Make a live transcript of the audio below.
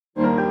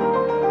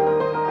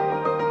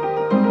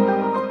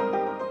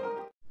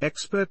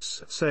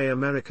Experts say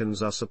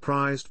Americans are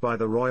surprised by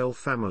the royal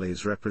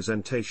family's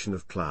representation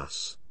of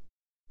class.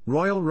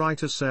 Royal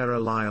writer Sarah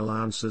Lyall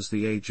answers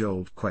the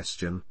age-old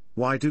question,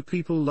 why do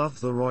people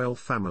love the royal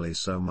family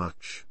so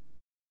much?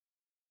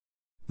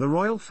 The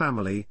royal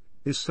family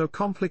is so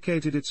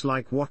complicated it's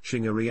like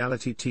watching a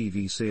reality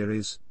TV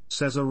series,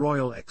 says a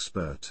royal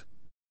expert.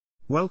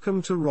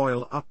 Welcome to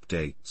Royal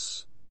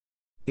Updates.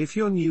 If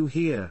you're new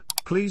here,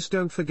 please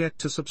don't forget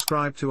to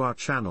subscribe to our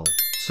channel,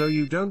 so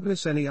you don't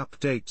miss any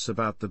updates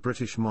about the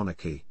British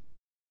monarchy.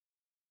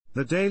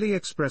 The Daily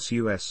Express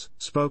US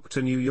spoke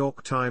to New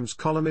York Times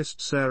columnist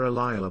Sarah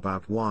Lyall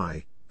about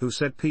why, who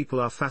said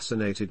people are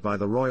fascinated by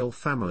the royal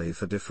family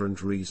for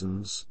different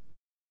reasons.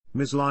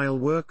 Ms. Lyall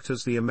worked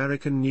as the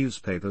American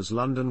newspaper's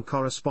London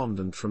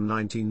correspondent from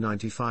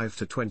 1995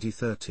 to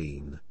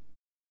 2013.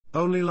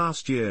 Only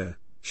last year,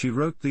 she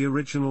wrote the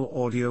original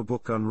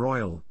audiobook on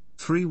Royal,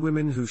 3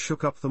 Women Who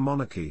Shook Up the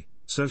Monarchy,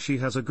 so she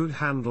has a good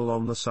handle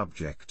on the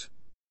subject.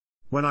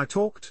 When I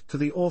talked to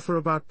the author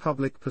about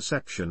public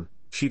perception,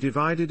 she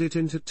divided it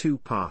into 2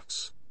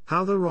 parts,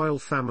 how the royal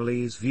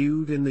family is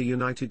viewed in the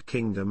United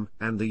Kingdom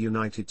and the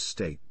United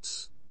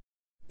States.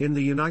 In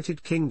the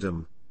United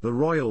Kingdom, the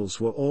royals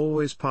were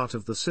always part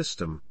of the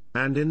system,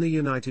 and in the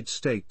United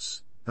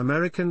States,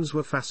 Americans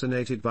were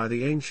fascinated by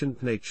the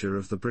ancient nature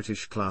of the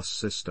British class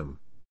system.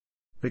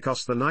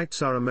 Because the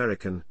knights are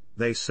American,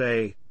 they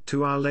say,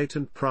 to our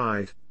latent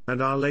pride,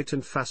 and our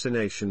latent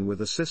fascination with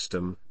a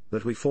system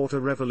that we fought a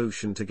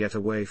revolution to get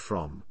away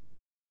from.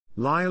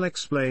 Lyall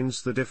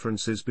explains the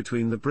differences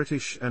between the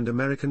British and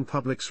American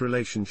public's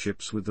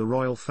relationships with the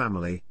royal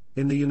family.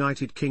 In the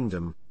United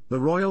Kingdom, the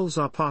royals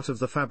are part of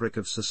the fabric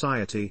of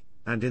society,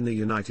 and in the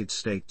United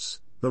States,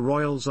 the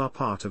royals are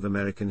part of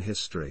American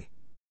history.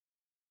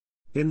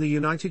 In the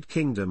United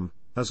Kingdom,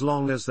 as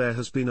long as there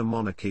has been a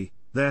monarchy,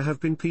 there have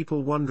been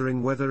people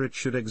wondering whether it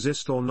should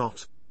exist or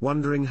not,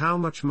 wondering how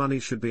much money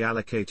should be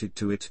allocated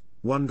to it,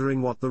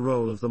 wondering what the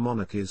role of the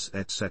monarch is,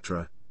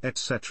 etc.,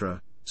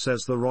 etc.,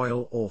 says the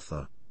royal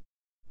author.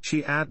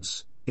 She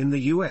adds, in the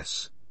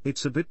US,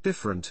 it's a bit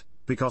different,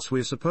 because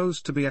we're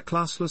supposed to be a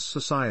classless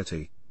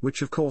society,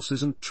 which of course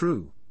isn't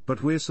true,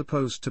 but we're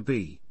supposed to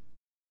be.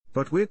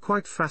 But we're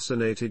quite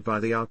fascinated by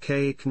the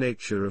archaic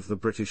nature of the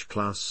British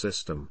class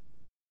system.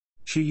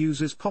 She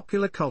uses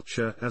popular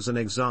culture as an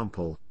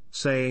example,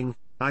 saying,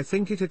 I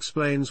think it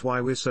explains why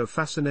we're so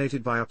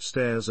fascinated by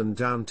Upstairs and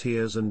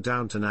Downstairs and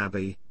Downton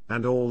Abbey,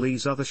 and all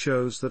these other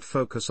shows that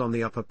focus on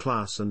the upper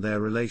class and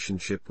their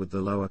relationship with the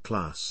lower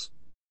class.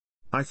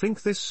 I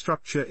think this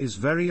structure is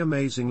very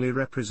amazingly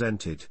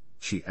represented,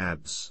 she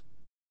adds.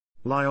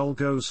 Lyall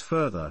goes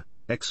further,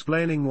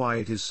 explaining why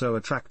it is so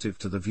attractive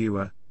to the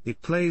viewer.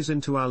 It plays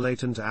into our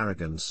latent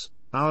arrogance,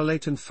 our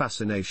latent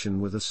fascination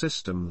with a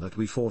system that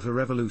we fought a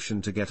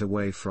revolution to get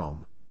away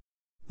from.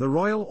 The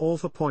royal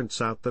author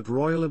points out that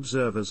royal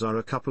observers are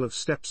a couple of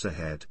steps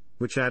ahead,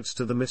 which adds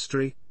to the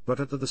mystery, but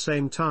at the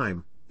same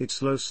time,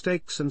 it's low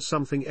stakes and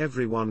something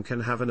everyone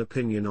can have an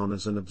opinion on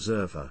as an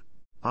observer.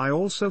 I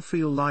also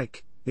feel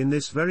like, in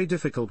this very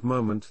difficult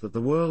moment that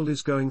the world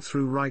is going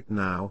through right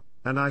now,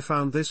 and I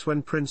found this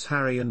when Prince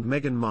Harry and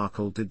Meghan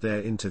Markle did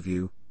their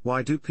interview,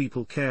 why do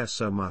people care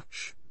so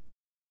much?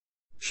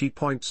 She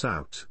points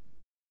out.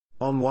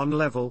 On one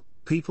level,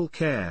 people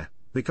care,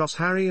 because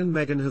Harry and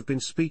Meghan have been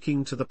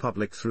speaking to the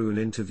public through an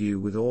interview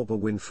with Oprah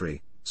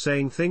Winfrey,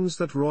 saying things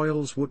that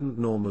royals wouldn't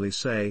normally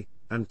say,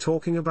 and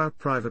talking about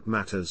private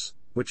matters,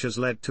 which has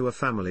led to a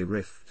family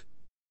rift.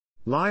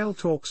 Lyall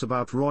talks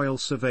about royal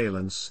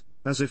surveillance,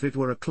 as if it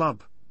were a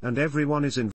club, and everyone is involved.